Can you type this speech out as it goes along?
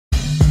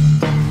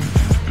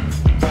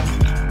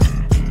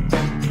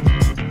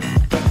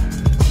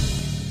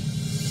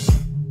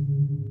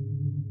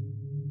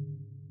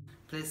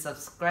please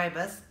subscribe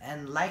us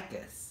and like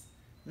us.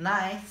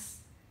 Nice!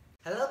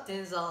 Hello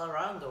teens all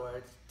around the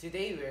world.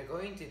 Today we are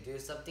going to do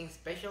something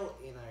special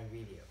in our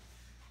video.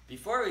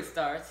 Before we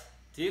start,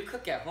 do you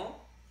cook at home?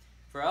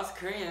 For us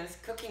Koreans,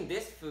 cooking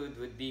this food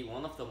would be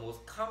one of the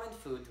most common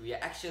food we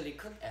actually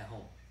cook at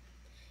home.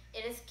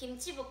 It is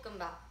kimchi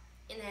bokkeumbap.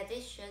 In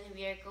addition,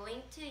 we are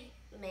going to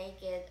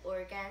make it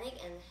organic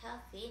and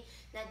healthy,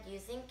 not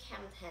using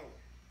camten.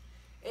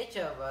 Each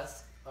of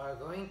us are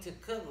going to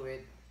cook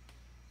with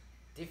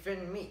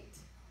different meat.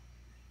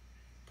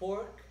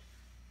 Pork,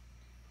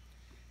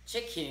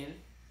 Chicken.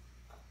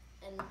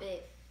 And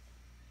beef.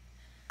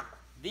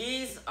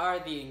 These are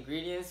the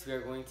ingredients we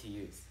are going to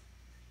use.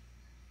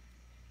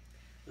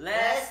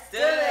 Let's do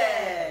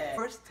it!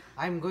 First,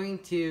 I'm going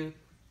to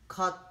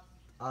cut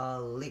a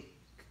leek.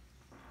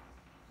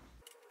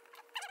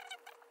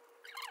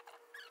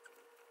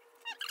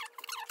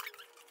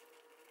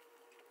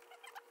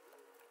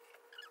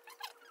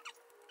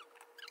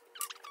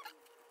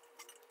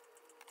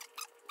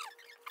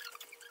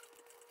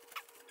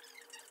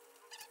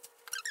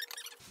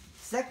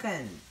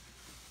 Second,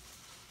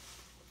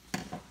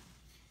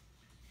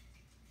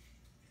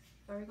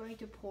 Are we going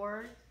to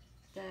pour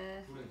the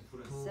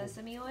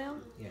sesame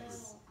oil?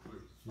 yes.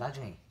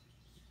 나중에.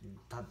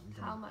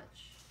 How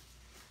much?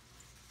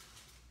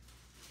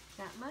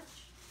 That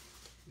much?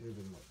 A little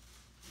bit more.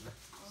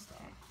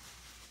 Okay.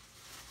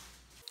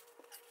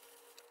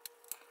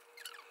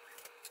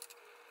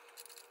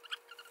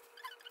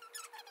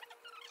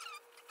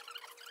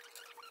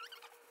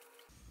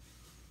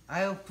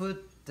 I'll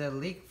put the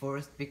leek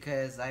first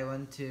because I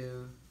want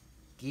to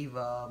give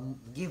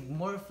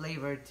more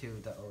flavor to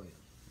the oil.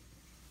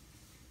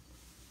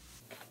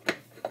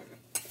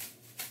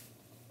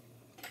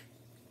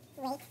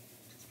 Wait.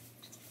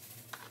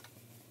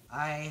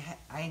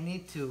 I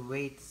need to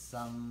wait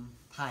some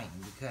time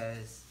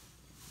because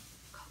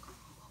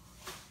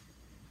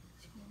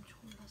지금 엄청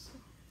올랐어.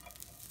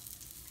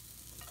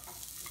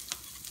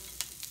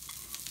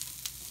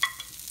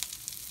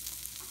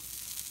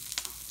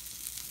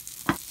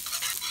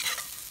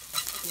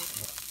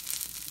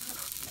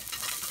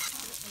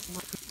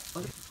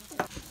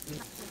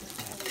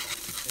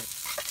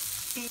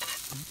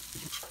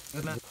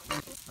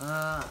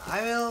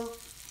 I will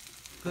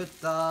put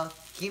the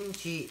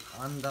kimchi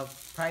on the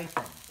fry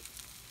pan.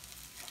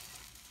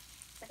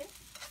 Second?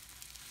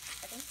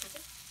 Second?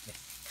 Second? 네.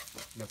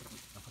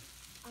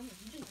 아니,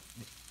 이게.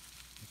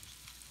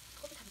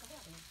 그것도 잠깐 해야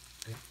돼.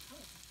 그래요?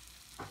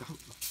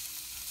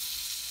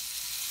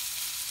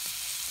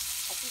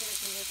 엎드려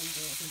주는 공기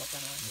지금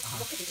먹잖아.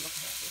 이렇게 되게 이렇게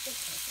해야 돼. 이렇게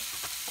해야지.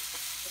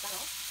 따라.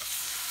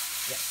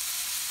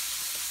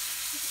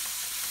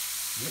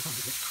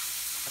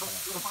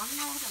 이거 많이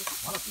나오지 않을까?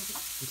 김치가?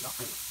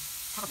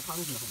 사과도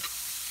바로 주려고.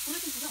 오늘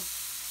김치가?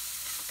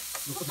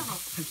 컸잖아.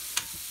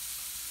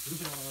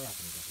 이렇게 나와야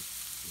되는 거야.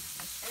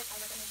 I'm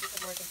gonna do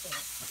some more things.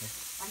 오케이.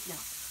 많이 기다려.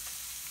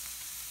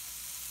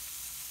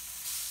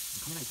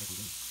 카메라 있다 지금.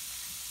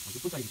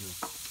 6분짜리 비디오.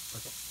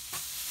 그렇죠?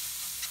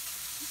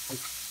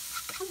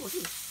 한 거지?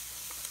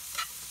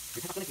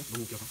 살짝 꺼낼게.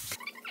 너무 웃겨서.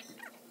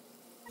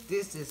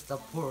 This is the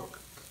pork.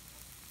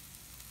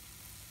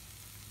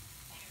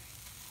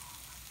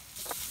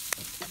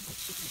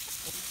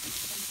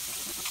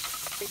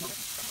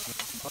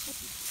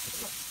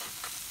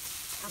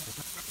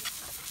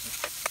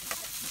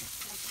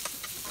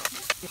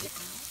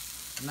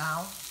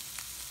 Now,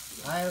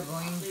 I'm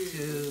going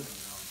to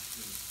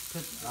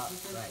put up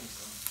rice.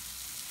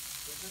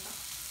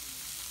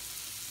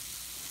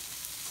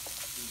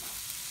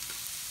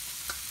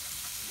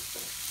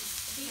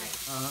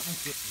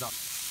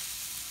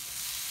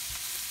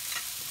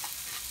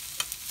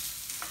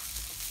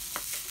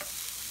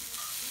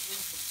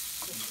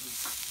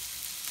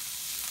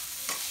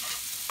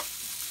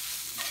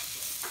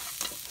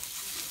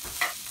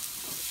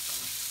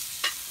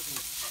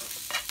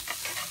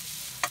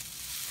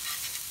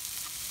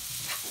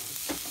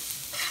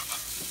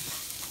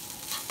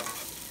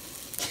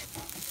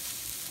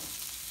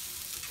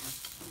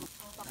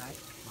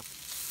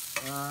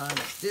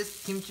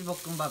 This kimchi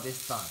bokkeumbap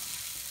is done.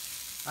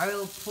 I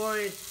will pour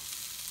it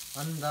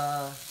on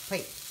the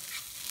plate.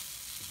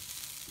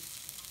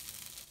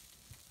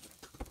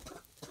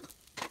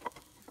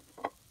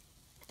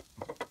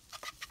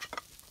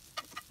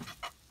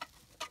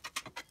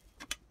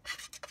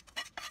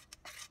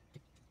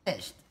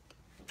 Finished.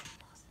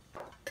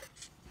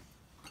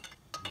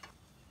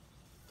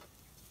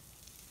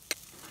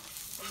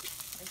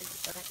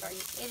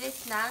 It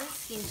is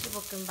nice kimchi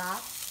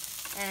bokkeumbap,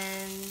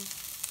 and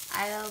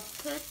I will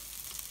put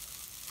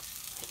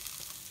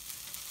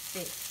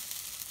this.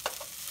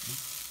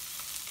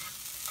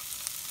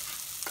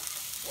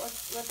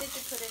 What did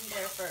you put in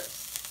there first?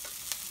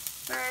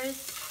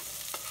 First,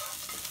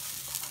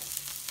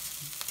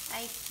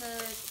 I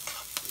put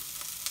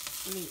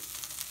leek.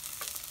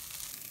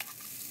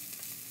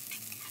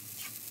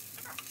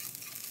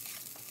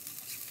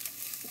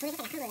 불이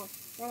살짝 약한 거예요.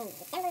 이거는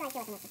짠 걸로 할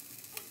필요가 없어.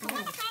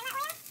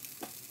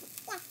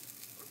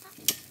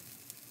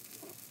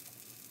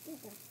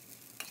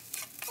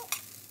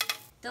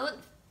 Don't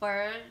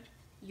burn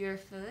your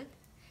food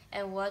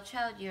and watch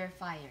out your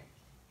fire.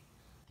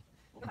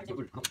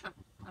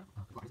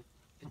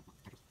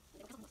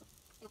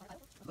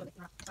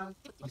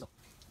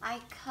 I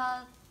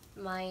cut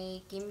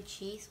my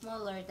kimchi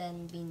smaller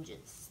than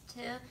binges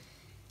to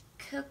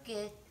cook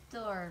it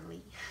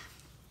thoroughly.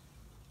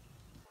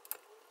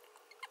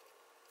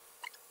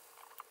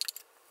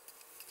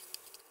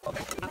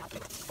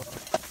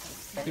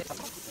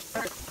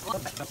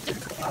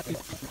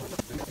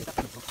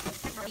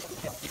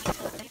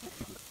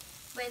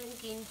 When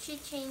kimchi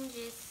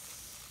changes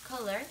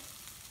color,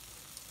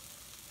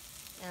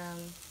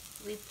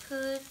 we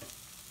put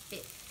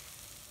beef.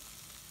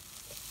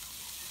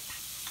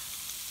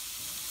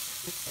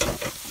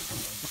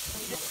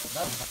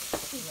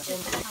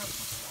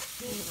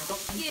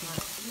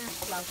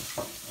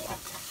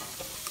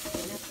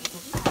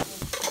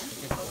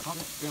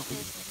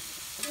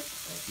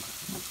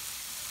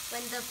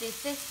 When the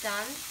beef is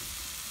done,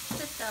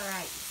 put the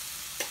rice.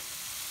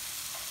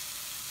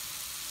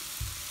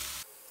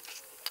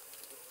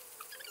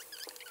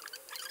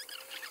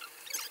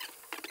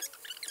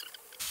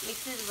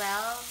 Mix it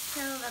well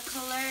till the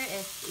color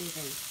is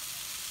even.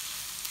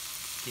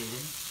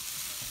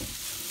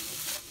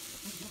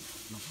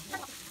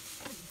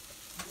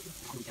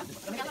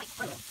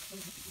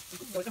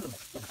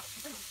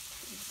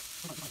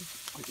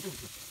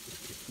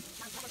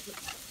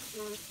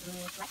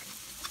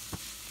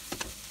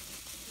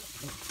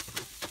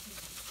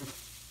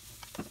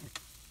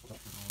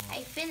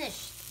 I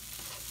finished.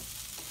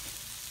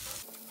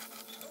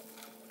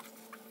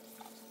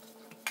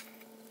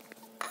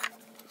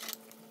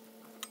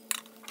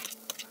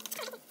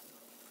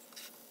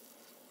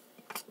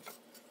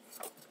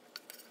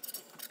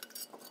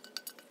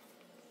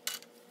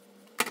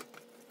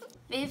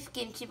 Beef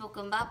kimchi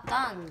bokkeumbap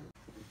done.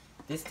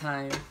 This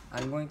time,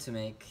 I'm going to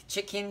make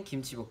chicken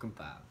kimchi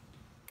bokkeumbap.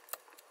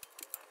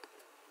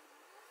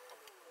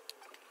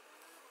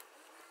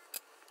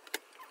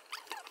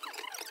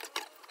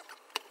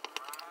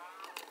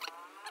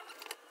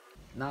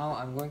 Now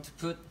I'm going to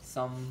put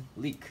some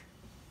leek.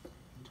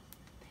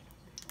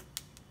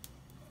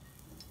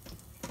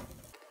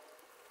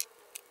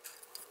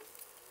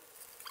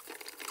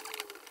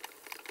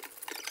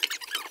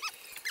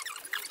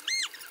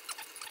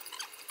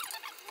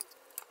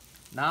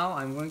 Now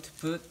I'm going to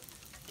put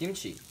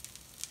kimchi.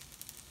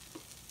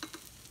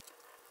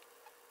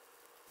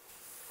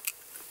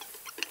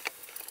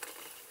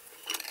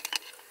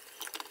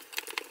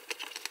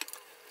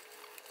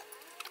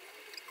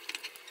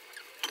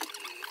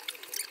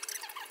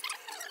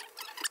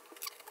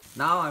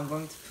 Now I'm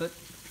going to put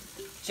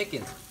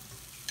chicken.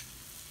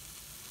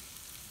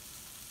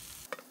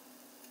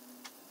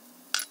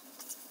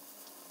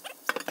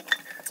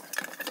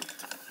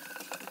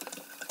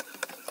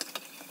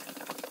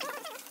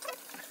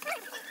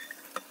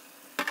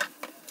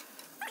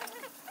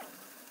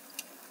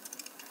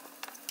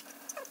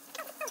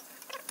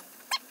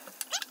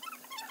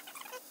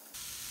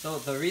 So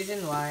the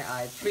reason why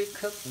I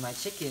pre-cooked my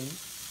chicken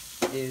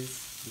is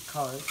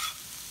because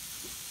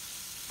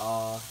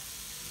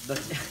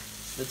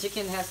the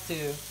chicken has to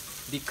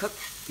be cooked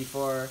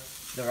before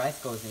the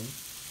rice goes in,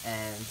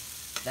 and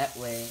that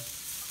way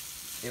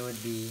it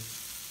would be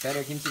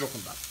better kimchi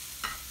bokkeumbap.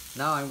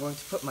 Now I'm going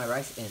to put my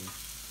rice in.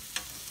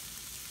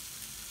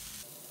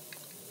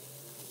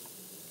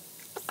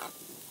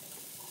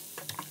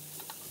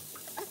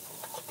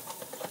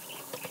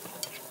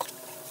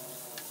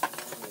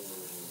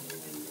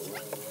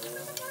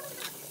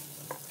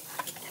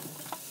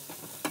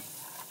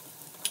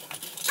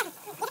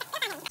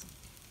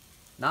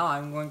 Now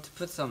I'm going to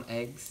put some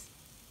eggs.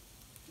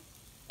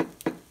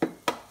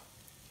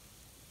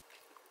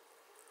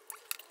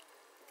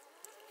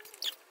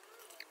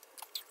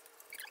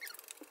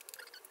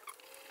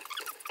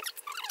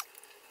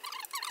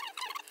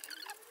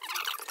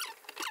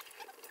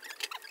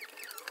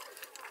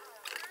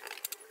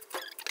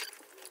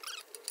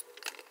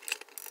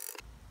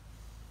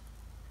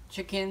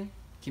 Chicken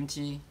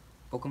kimchi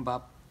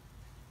bokkeumbap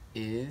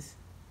is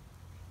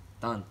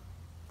done.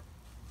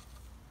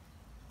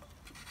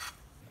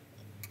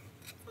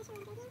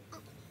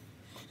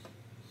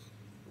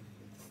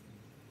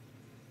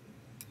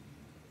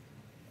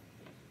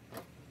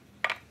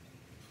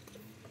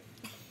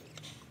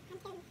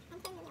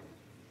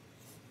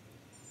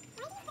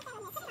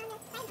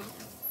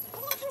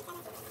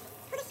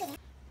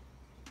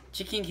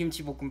 Chicken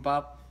kimchi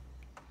bokkeumbap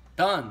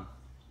done.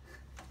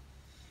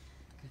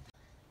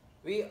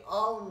 We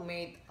all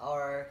made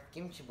our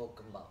kimchi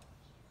bokkeumbap.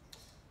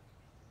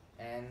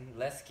 And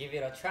let's give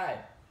it a try.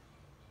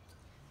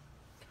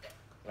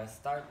 Let's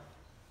start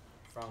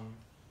from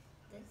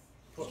This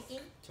pork.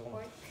 chicken,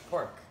 pork.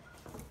 Pork.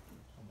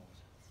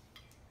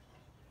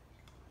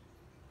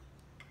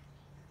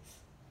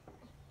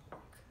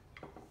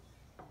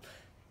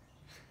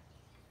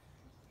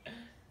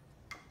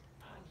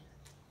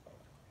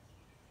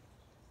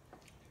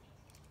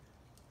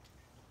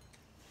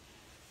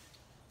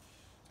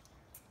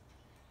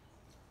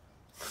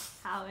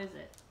 How is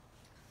it?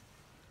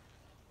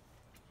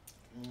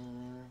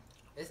 Mm,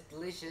 It's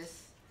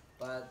delicious,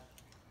 but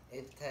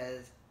it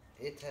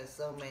has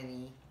so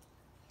many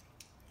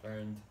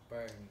Burned.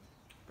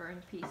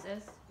 Burned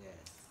pieces.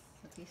 Yes,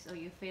 Okay, so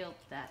you failed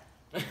that.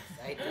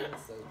 I think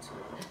so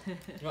too.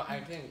 No, I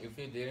think if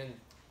you didn't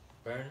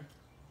burn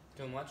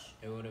too much,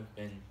 it would have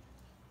been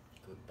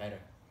better.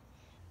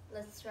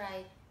 Let's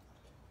try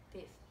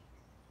beef.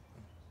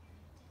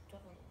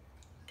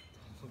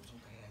 좀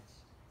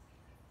가야지.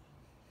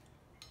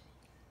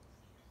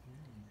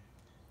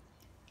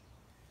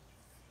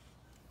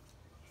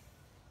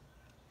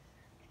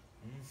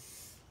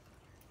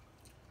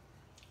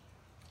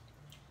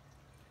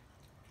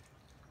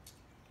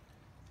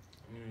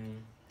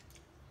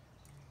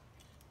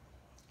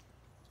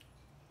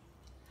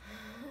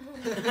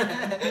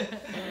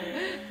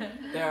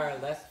 There are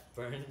less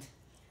burned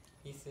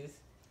pieces.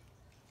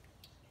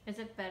 Is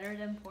it better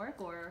than pork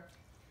or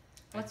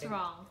I what's think-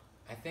 wrong?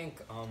 I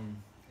think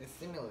It's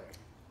similar.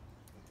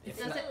 it's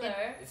It's not,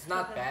 similar. it's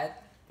not bad,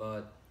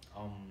 but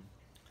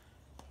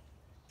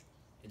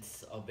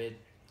it's a bit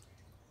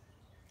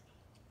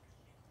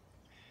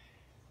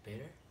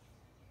bitter.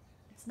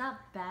 It's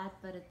not bad,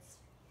 but it's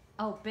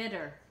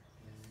bitter.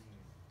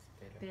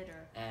 It's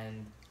Bitter.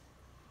 And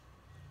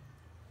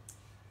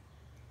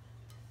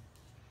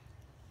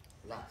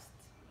last.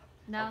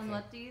 Now, Okay.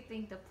 what do you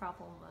think the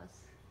problem was?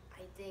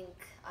 I think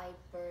I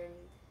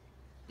burned.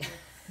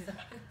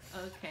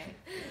 Okay.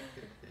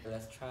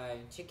 Let's try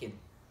chicken.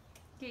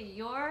 Okay,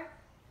 your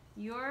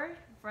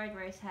fried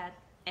rice had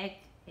egg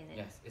in it.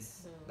 Yes,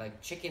 it's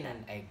like chicken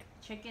and egg,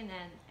 Chicken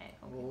and egg.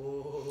 Okay.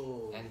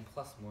 오. and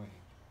plus more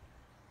egg.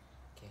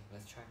 Okay,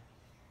 let's try.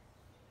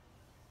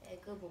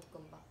 에그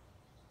볶음밥.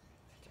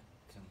 살짝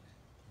그 정도.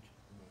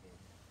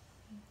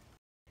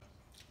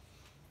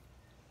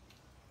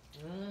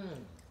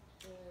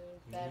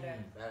 Better.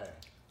 Better.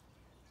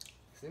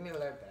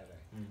 Similar, better.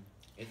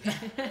 It,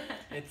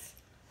 it's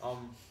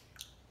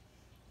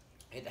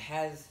it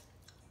has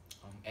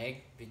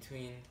egg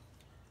between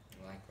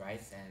like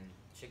rice and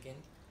chicken,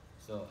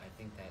 so I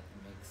think that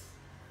makes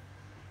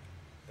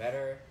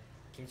better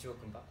kimchi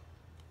bokkeumbap.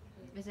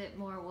 Is it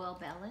more well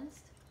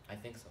balanced? I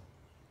think so.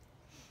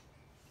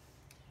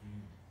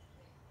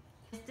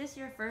 Is this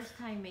your first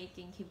time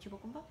making kimchi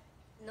bokkeumbap?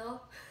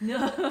 No,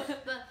 No.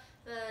 but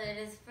it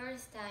is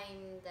first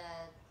time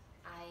that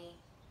I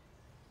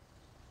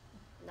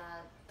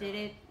not Did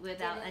it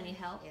without didn't- any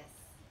help? Yes.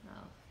 No.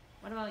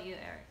 What about you,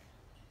 Eric?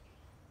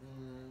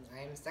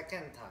 I'm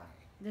second time.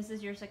 This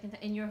is your second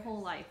time in your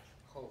whole life.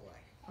 Whole life.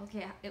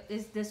 Okay,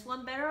 is this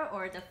one better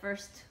or the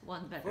first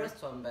one better?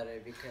 First one better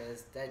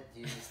because that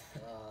used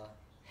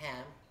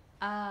ham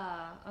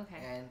Ah, okay.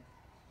 and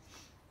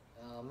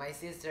my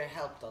sister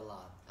helped a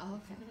lot.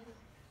 Okay.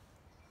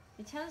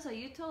 So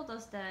you told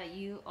us that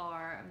you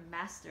are a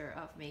master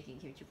of making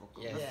kimchi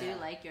bokkeumbap. Yes. Do you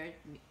Yeah. like your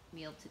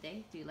meal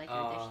today? Do you like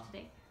your dish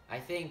today? I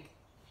think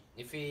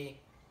if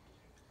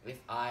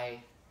I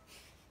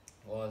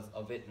was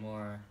a bit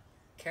more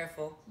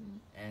careful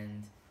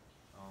and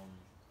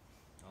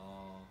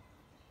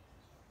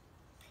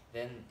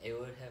then it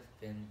would have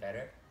been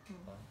better.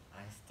 But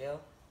I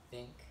still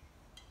think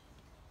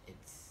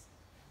it's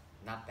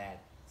not bad.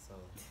 So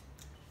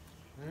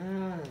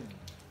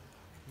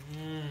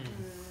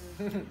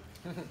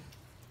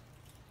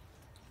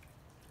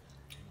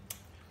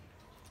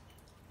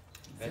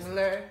Best.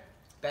 Similar,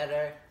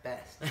 better,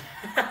 best.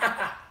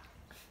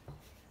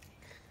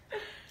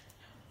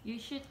 You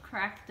should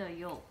crack the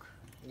yolk.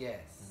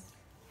 Yes.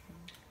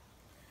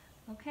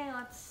 Okay,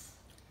 let's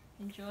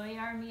enjoy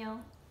our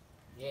meal.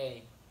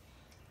 Yay.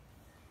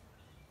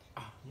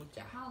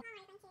 무자. How?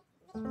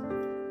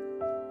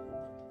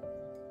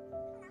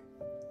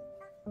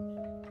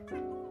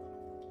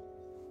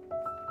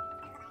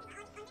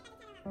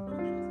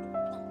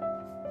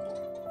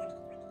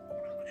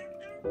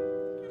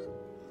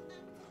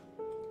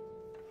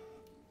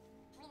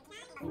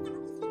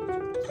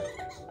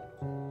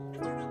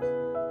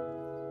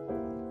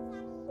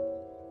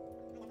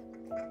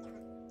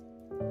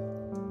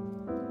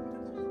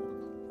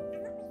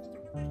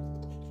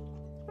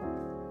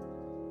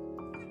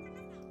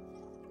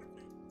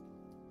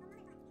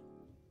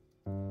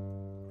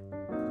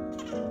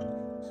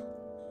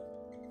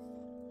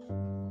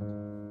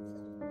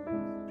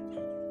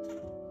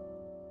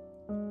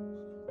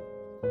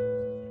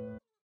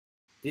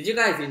 Did you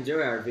guys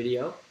enjoy our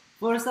video?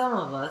 For some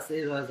of us,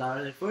 it was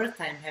our first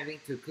time having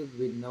to cook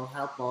with no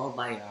help all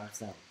by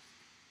ourselves.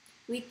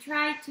 We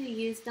try to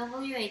use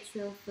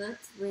WHO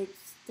foods, which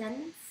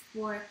stands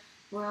for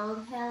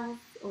World Health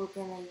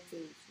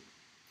Organization.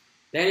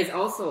 That is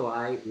also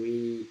why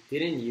we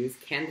didn't use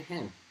canned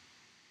ham.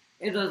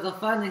 It was a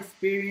fun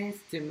experience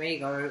to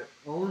make our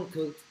own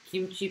cooked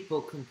kimchi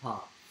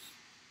bokkeumbap.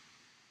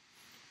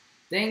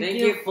 Thank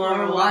you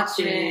for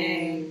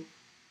watching.